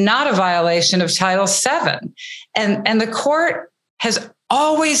it is not a violation of Title VII. And the court has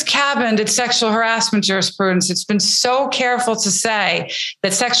always cabined its sexual harassment jurisprudence. It's been so careful to say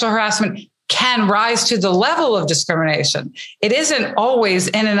that sexual harassment can rise to the level of discrimination. It isn't always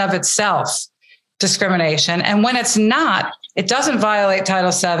in and of itself discrimination. And when it's not, it doesn't violate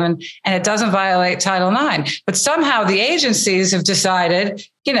Title VII and it doesn't violate Title IX. But somehow the agencies have decided,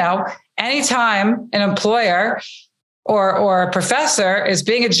 anytime an employer or a professor is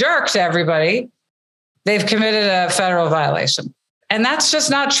being a jerk to everybody, they've committed a federal violation. And that's just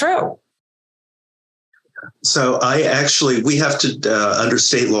not true. So we have to, under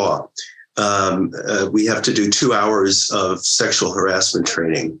state law, we have to do 2 hours of sexual harassment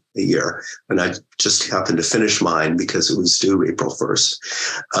training a year. And I just happened to finish mine because it was due April 1st.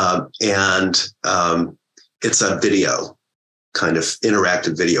 It's a video, kind of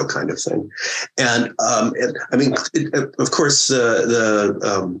interactive video kind of thing. And of course,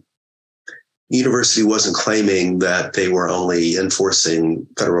 the university wasn't claiming that they were only enforcing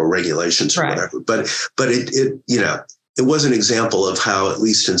federal regulations or whatever, but it was an example of how, at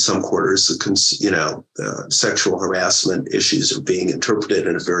least in some quarters, sexual harassment issues are being interpreted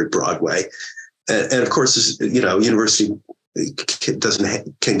in a very broad way. And of course, university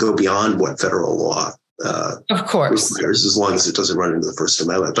can go beyond what federal law of course requires, as long as it doesn't run into the First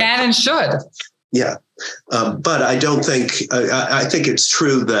Amendment. Can and should. Yeah. But I don't think, I think it's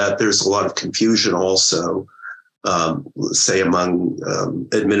true that there's a lot of confusion also, say among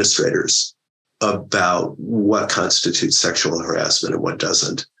administrators about what constitutes sexual harassment and what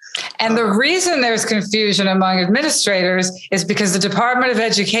doesn't. And the reason there's confusion among administrators is because the Department of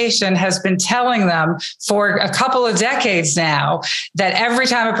Education has been telling them for a couple of decades now that every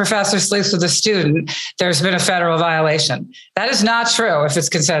time a professor sleeps with a student, there's been a federal violation. That is not true if it's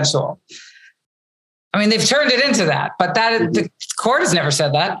consensual. I mean, they've turned it into that, but the court has never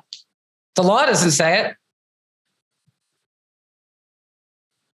said that. The law doesn't say it.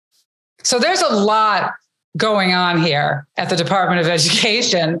 So there's a lot going on here at the Department of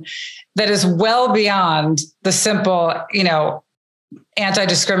Education that is well beyond the simple,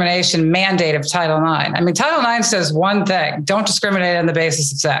 anti-discrimination mandate of Title IX. I mean, Title IX says one thing: don't discriminate on the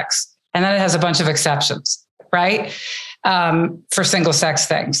basis of sex. And then it has a bunch of exceptions, right? for single sex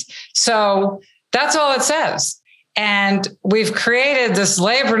things. So that's all it says. And we've created this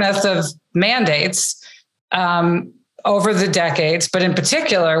labyrinth of mandates over the decades, but in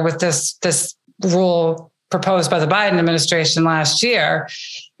particular with this rule proposed by the Biden administration last year,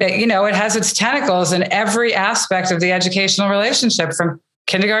 that, it has its tentacles in every aspect of the educational relationship from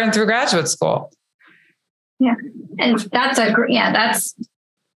kindergarten through graduate school. Yeah. And that's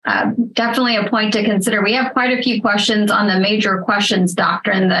definitely a point to consider. We have quite a few questions on the major questions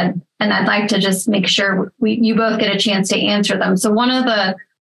doctrine and I'd like to just make sure you both get a chance to answer them. So one of the,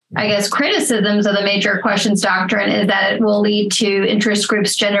 criticisms of the major questions doctrine is that it will lead to interest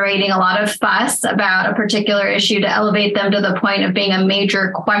groups generating a lot of fuss about a particular issue to elevate them to the point of being a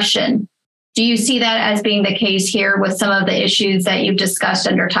major question. Do you see that as being the case here with some of the issues that you've discussed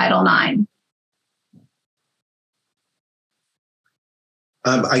under Title IX?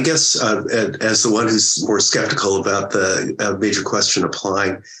 I guess as the one who's more skeptical about the major question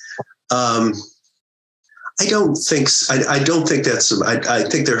applying, I don't think that's. I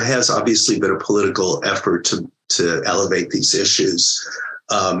think there has obviously been a political effort to elevate these issues,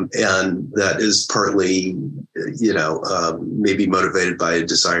 and that is partly, maybe motivated by a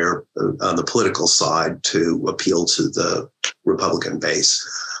desire on the political side to appeal to the Republican base.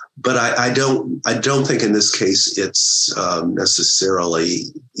 But I don't think in this case it's necessarily,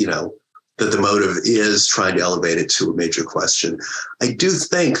 that the motive is trying to elevate it to a major question. I do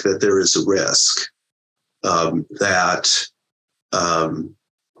think that there is a risk that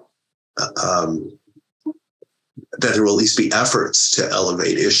there will at least be efforts to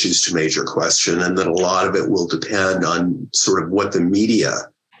elevate issues to major question, and that a lot of it will depend on sort of what the media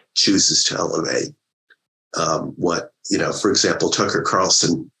chooses to elevate. For example, Tucker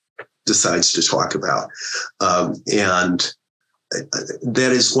Carlson decides to talk about. And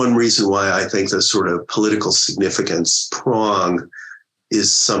that is one reason why I think the sort of political significance prong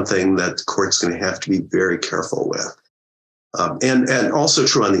is something that the court's going to have to be very careful with. And also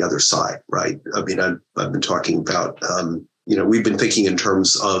true on the other side, right? I mean, I've been talking about, we've been thinking in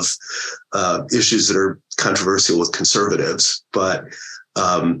terms of issues that are controversial with conservatives, but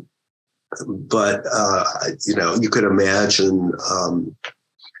you could imagine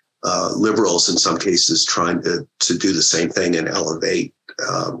liberals in some cases trying to do the same thing and elevate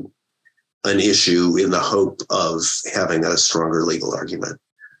an issue in the hope of having a stronger legal argument.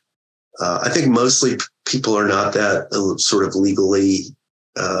 I think mostly people are not that sort of legally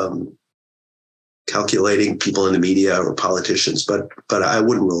calculating, people in the media or politicians, but I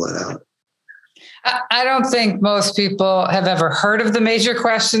wouldn't rule it out. I don't think most people have ever heard of the major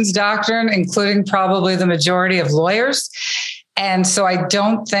questions doctrine, including probably the majority of lawyers. And so I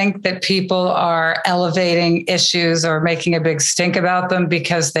don't think that people are elevating issues or making a big stink about them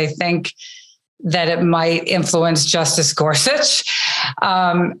because they think that it might influence Justice Gorsuch,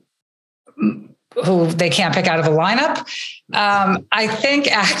 who they can't pick out of a lineup. I think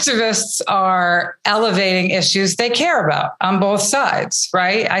activists are elevating issues they care about on both sides,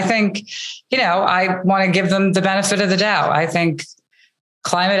 right? I think, I want to give them the benefit of the doubt. I think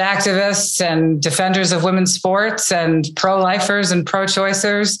climate activists and defenders of women's sports and pro-lifers and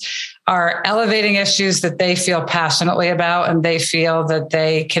pro-choicers are elevating issues that they feel passionately about and they feel that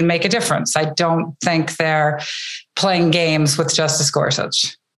they can make a difference. I don't think they're playing games with Justice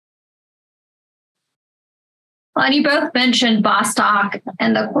Gorsuch. Well, and you both mentioned Bostock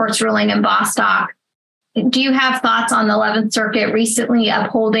and the court's ruling in Bostock. Do you have thoughts on the 11th Circuit recently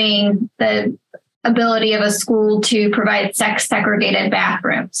upholding the ability of a school to provide sex segregated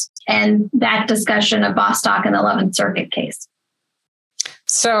bathrooms and that discussion of Bostock and the 11th Circuit case?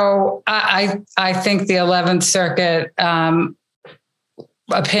 So I think the 11th Circuit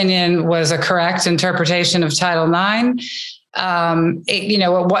opinion was a correct interpretation of Title IX.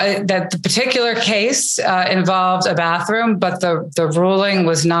 That the particular case involved a bathroom, but the ruling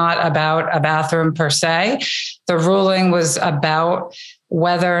was not about a bathroom per se. The ruling was about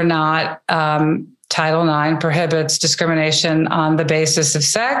whether or not Title IX prohibits discrimination on the basis of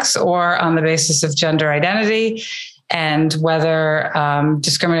sex or on the basis of gender identity, and whether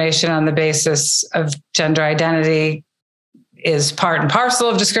discrimination on the basis of gender identity is part and parcel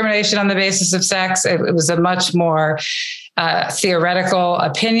of discrimination on the basis of sex. It was a much more theoretical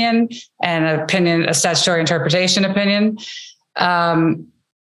opinion and a statutory interpretation opinion. The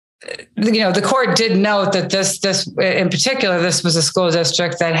court did note that this in particular, this was a school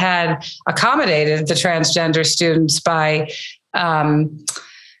district that had accommodated the transgender students by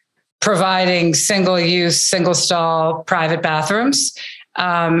providing single-use, single-stall private bathrooms.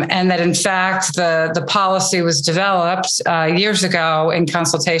 And that in fact, the policy was developed years ago in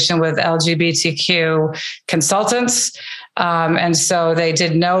consultation with LGBTQ consultants. And so they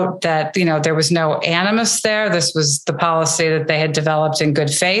did note that, there was no animus there. This was the policy that they had developed in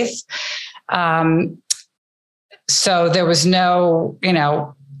good faith. So there was no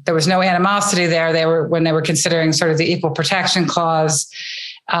animosity there. When they were considering sort of the Equal Protection Clause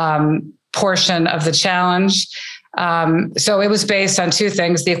portion of the challenge. So it was based on two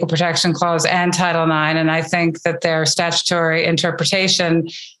things, the Equal Protection Clause and Title IX. And I think that their statutory interpretation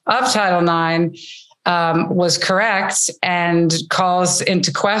of Title IX was correct and calls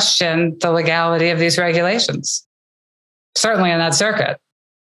into question the legality of these regulations, certainly in that circuit.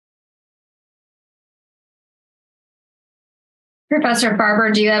 Professor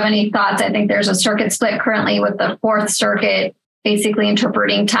Farber, do you have any thoughts? I think there's a circuit split currently with the Fourth Circuit basically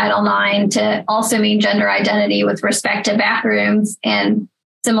interpreting Title IX to also mean gender identity with respect to bathrooms and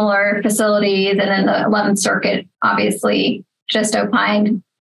similar facilities. And then the 11th Circuit obviously just opined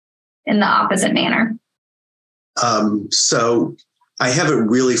in the opposite manner. So I haven't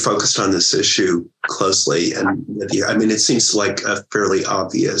really focused on this issue closely. And I mean, it seems like a fairly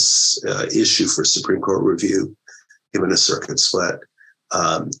obvious issue for Supreme Court review, given a circuit split.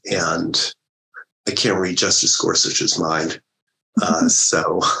 And I can't read Justice Gorsuch's mind.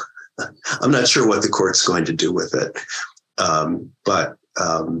 So I'm not sure what the court's going to do with it.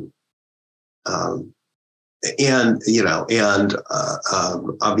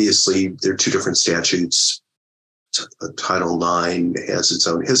 Obviously there are two different statutes. Title IX has its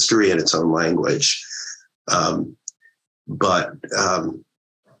own history and its own language. But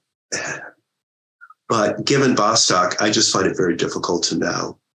given Bostock, I just find it very difficult to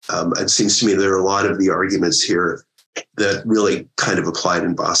know. It seems to me there are a lot of the arguments here that really kind of applied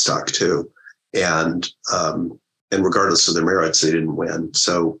in Bostock too. And regardless of their merits, they didn't win.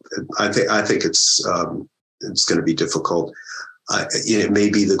 So I think it's going to be difficult.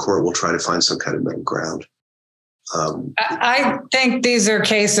 Maybe the court will try to find some kind of middle ground. I think these are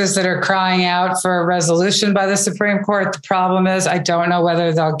cases that are crying out for a resolution by the Supreme Court. The problem is I don't know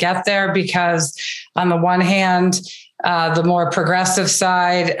whether they'll get there because on the one hand, the more progressive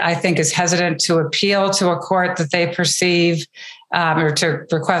side, I think, is hesitant to appeal to a court that they perceive or to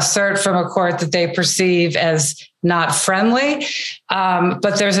request cert from a court that they perceive as not friendly.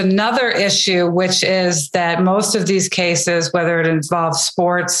 But there's another issue, which is that most of these cases, whether it involves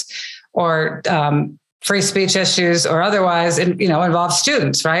sports or free speech issues or otherwise, involve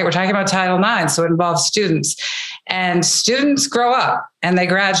students, right? We're talking about Title IX, so it involves students. And students grow up and they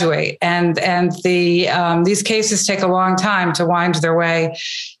graduate, and these cases take a long time to wind their way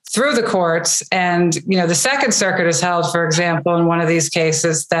through the courts. And the Second Circuit has held, for example, in one of these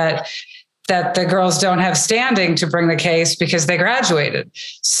cases that the girls don't have standing to bring the case because they graduated.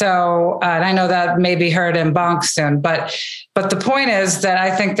 So, and I know that may be heard in bonk soon, but the point is that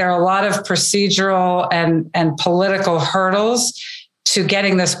I think there are a lot of procedural and political hurdles to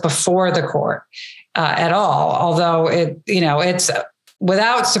getting this before the court at all. Although it's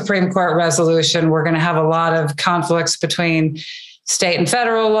without Supreme Court resolution, we're going to have a lot of conflicts between state and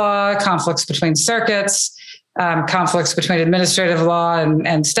federal law, conflicts between circuits, conflicts between administrative law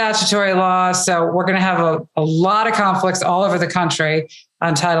and statutory law. So we're going to have a lot of conflicts all over the country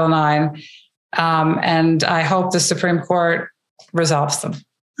on Title IX. And I hope the Supreme Court resolves them.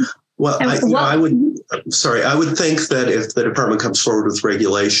 Well, I would think that if the department comes forward with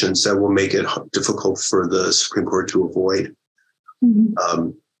regulations, that will make it difficult for the Supreme Court to avoid. Mm-hmm.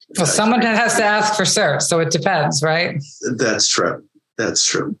 Well, someone has to ask for cert, so it depends, right? That's true.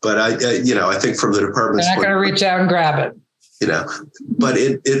 But I think from the department's they're not going to reach out and grab it. But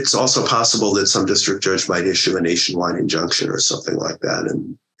it's also possible that some district judge might issue a nationwide injunction or something like that,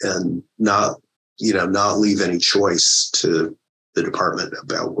 and not leave any choice to the department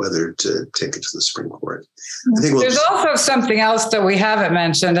about whether to take it to the Supreme Court. I think there's also something else that we haven't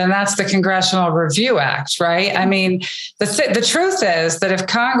mentioned, and that's the Congressional Review Act, right? I mean, the truth is that if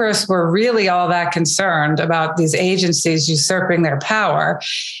Congress were really all that concerned about these agencies usurping their power,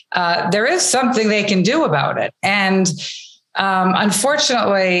 there is something they can do about it. And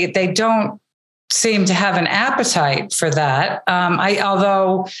unfortunately, they don't seem to have an appetite for that.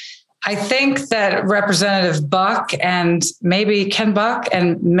 Although I think that Representative Buck and maybe Ken Buck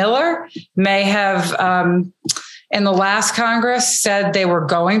and Miller may have, in the last Congress, said they were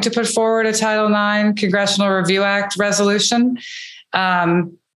going to put forward a Title IX Congressional Review Act resolution.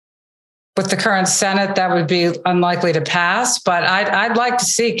 With the current Senate, that would be unlikely to pass. But I'd like to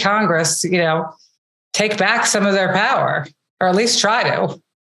see Congress, take back some of their power, or at least try to.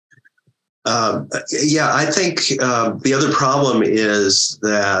 I think the other problem is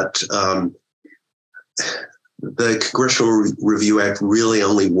that the Congressional Review Act really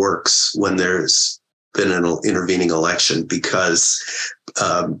only works when there's been an intervening election, because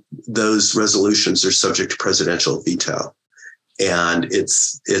those resolutions are subject to presidential veto. And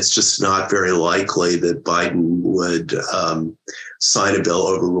it's just not very likely that Biden would sign a bill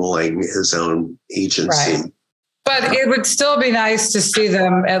overruling his own agency. Right. But it would still be nice to see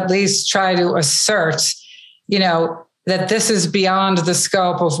them at least try to assert, that this is beyond the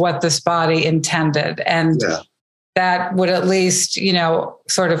scope of what this body intended. And that would at least,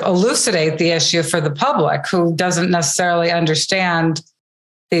 sort of elucidate the issue for the public who doesn't necessarily understand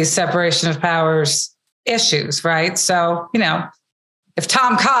these separation of powers issues, right? So, if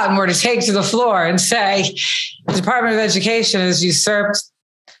Tom Cotton were to take to the floor and say the Department of Education has usurped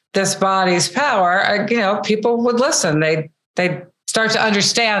this body's power, people would listen. They'd start to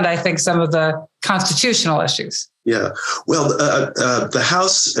understand, I think, some of the constitutional issues. Yeah. Well, the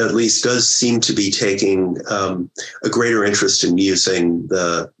House at least does seem to be taking a greater interest in using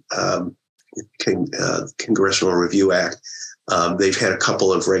the Congressional Review Act. They've had a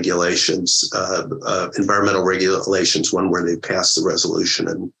couple of regulations, environmental regulations, one where they passed the resolution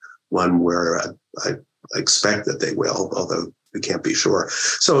and one where I expect that they will, although we can't be sure.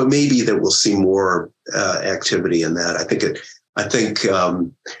 So it may be that we'll see more activity in that. I think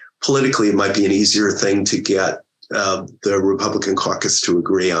politically it might be an easier thing to get the Republican caucus to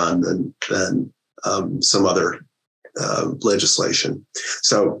agree on than some other legislation.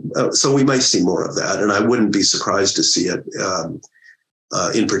 So we might see more of that, and I wouldn't be surprised to see it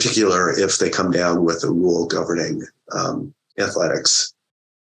in particular if they come down with a rule governing athletics.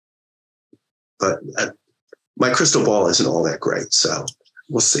 But my crystal ball isn't all that great, so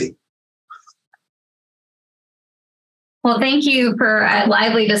we'll see. Well, thank you for a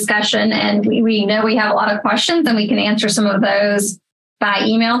lively discussion, and we know we have a lot of questions, and we can answer some of those by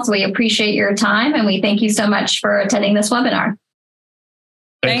email. So we appreciate your time, and we thank you so much for attending this webinar.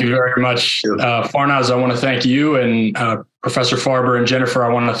 Thank you very much. Farnaz, I want to thank you, and Professor Farber and Jennifer, I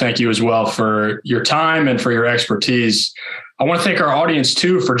want to thank you as well for your time and for your expertise. I want to thank our audience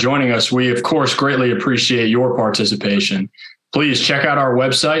too for joining us. We, of course, greatly appreciate your participation. Please check out our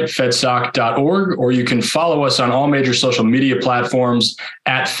website, fedsoc.org, or you can follow us on all major social media platforms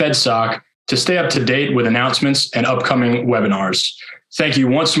at FedSoc to stay up to date with announcements and upcoming webinars. Thank you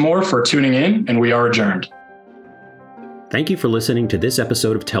once more for tuning in, and we are adjourned. Thank you for listening to this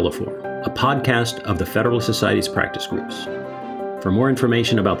episode of Teleform, a podcast of the Federalist Society's practice groups. For more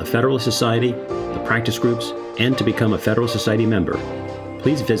information about the Federalist Society, the practice groups, and to become a Federalist Society member,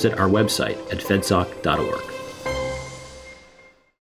 please visit our website at fedsoc.org.